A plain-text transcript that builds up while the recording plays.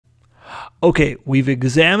Okay, we've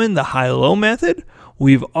examined the high-low method.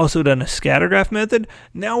 We've also done a scattergraph method.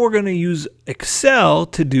 Now we're going to use Excel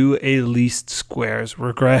to do a least squares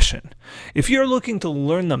regression. If you're looking to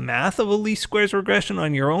learn the math of a least squares regression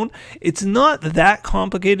on your own, it's not that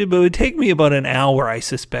complicated, but it would take me about an hour, I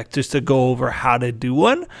suspect, just to go over how to do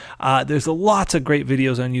one. There's lots of great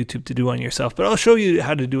videos on YouTube to do on yourself, but I'll show you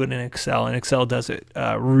how to do it in Excel, and Excel does it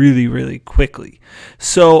really, really quickly.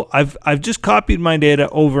 So I've just copied my data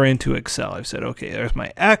over into Excel. I've said, okay, there's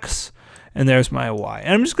my X, and there's my Y.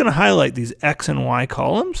 And I'm just going to highlight these X and Y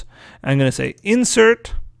columns. I'm going to say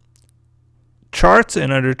Insert, Charts,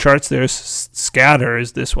 and under Charts there's Scatter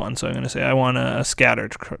is this one. So I'm going to say I want a scatter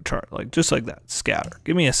chart, like just like that, Scatter.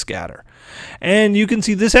 Give me a scatter. And you can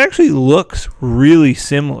see this actually looks really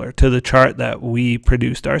similar to the chart that we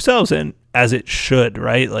produced ourselves, and as it should,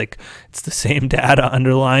 right? Like it's the same data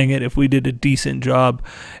underlying it. If we did a decent job,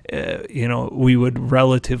 you know, we would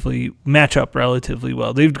relatively match up relatively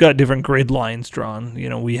well. They've got different grid lines drawn. You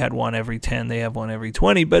know, we had one every 10, they have one every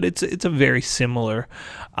 20, but it's a very similar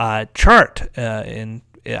chart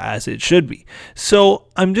as it should be. So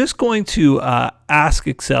I'm just going to ask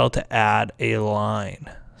Excel to add a line.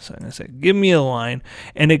 So I'm going to say, give me a line,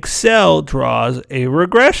 and Excel draws a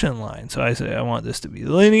regression line. So I say, I want this to be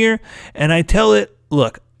linear, and I tell it,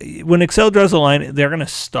 look, when Excel draws a line, they're going to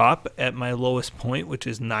stop at my lowest point, which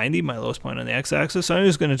is 90, my lowest point on the x-axis. So I'm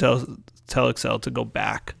just going to tell Excel to go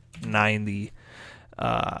back 90.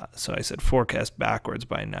 So I said forecast backwards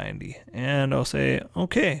by 90, and I'll say,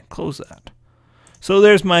 okay, close that. So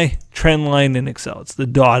there's my trend line in Excel. It's the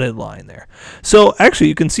dotted line there. So actually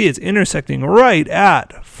you can see it's intersecting right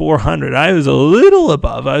at 400. I was a little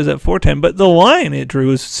above. I was at 410, but the line it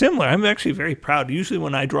drew is similar. I'm actually very proud. Usually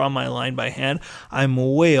when I draw my line by hand, I'm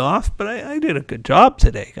way off, but I did a good job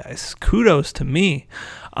today, guys. Kudos to me.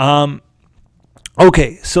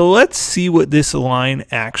 Okay, so let's see what this line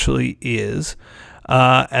actually is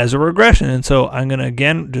as a regression. And so I'm going to,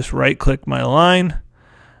 again, just right-click my line.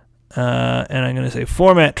 And I'm going to say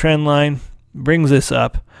Format Trend Line, brings this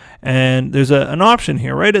up, and there's an option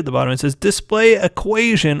here right at the bottom. It says Display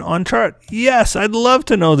Equation on Chart. Yes, I'd love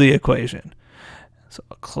to know the equation. So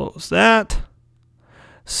I'll close that.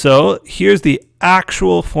 So here's the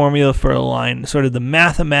actual formula for a line, sort of the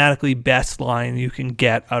mathematically best line you can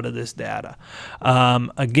get out of this data.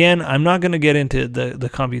 Again, I'm not going to get into the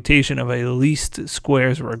computation of a least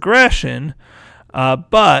squares regression,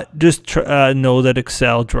 but just know that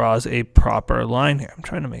Excel draws a proper line here. I'm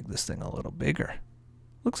trying to make this thing a little bigger.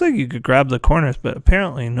 Looks like you could grab the corners, but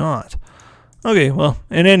apparently not. Okay, well,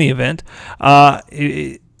 in any event,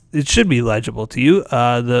 it should be legible to you.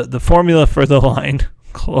 The formula for the line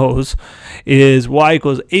close is y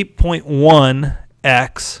equals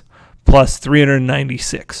 8.1x plus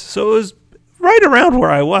 396. So it was right around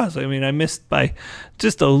where I was. I mean, I missed by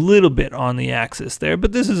just a little bit on the axis there,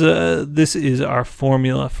 but this is our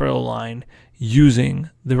formula for a line using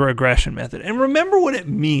the regression method. And remember what it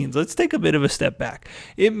means. Let's take a bit of a step back.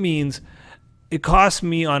 It means it costs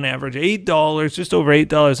me on average $8, just over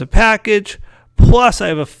 $8 a package, plus I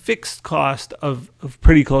have a fixed cost of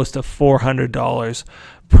pretty close to $400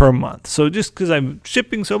 per month. So just because I'm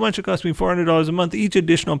shipping so much, it costs me $400 a month. Each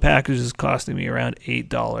additional package is costing me around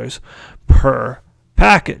 $8 per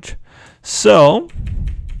package. So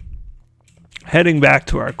heading back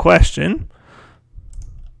to our question,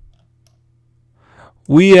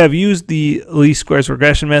 we have used the least squares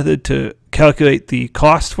regression method to calculate the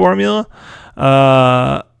cost formula.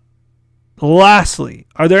 Lastly,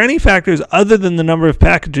 are there any factors other than the number of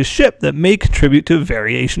packages shipped that may contribute to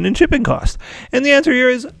variation in shipping cost? And the answer here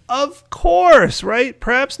is, of course, right?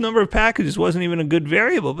 Perhaps number of packages wasn't even a good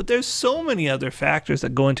variable, but there's so many other factors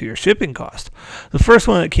that go into your shipping cost. The first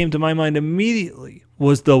one that came to my mind immediately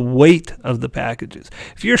was the weight of the packages.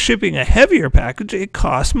 If you're shipping a heavier package, it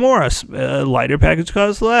costs more. A lighter package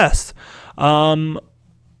costs less.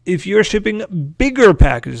 If you're shipping bigger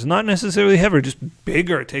packages, not necessarily heavier, just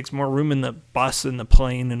bigger, it takes more room in the bus and the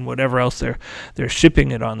plane and whatever else they're shipping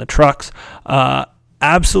it on, the trucks,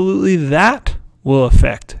 absolutely that will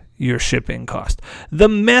affect your shipping cost. The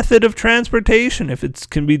method of transportation, if it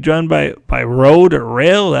can be done by road or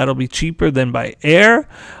rail, that'll be cheaper than by air.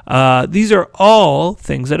 These are all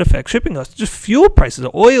things that affect shipping costs. Just fuel prices,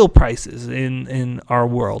 oil prices in our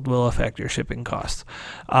world will affect your shipping costs.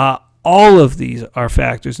 All of these are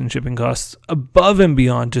factors in shipping costs above and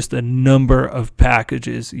beyond just the number of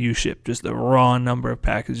packages you ship, just the raw number of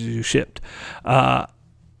packages you shipped.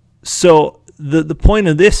 So the point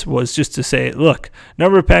of this was just to say, look,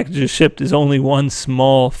 number of packages shipped is only one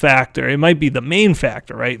small factor. It might be the main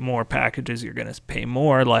factor, right? More packages, you're going to pay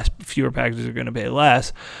more. Fewer packages, you're going to pay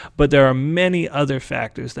less. But there are many other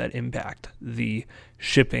factors that impact the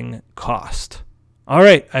shipping cost. All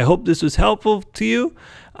right, I hope this was helpful to you,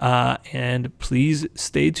 and please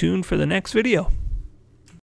stay tuned for the next video.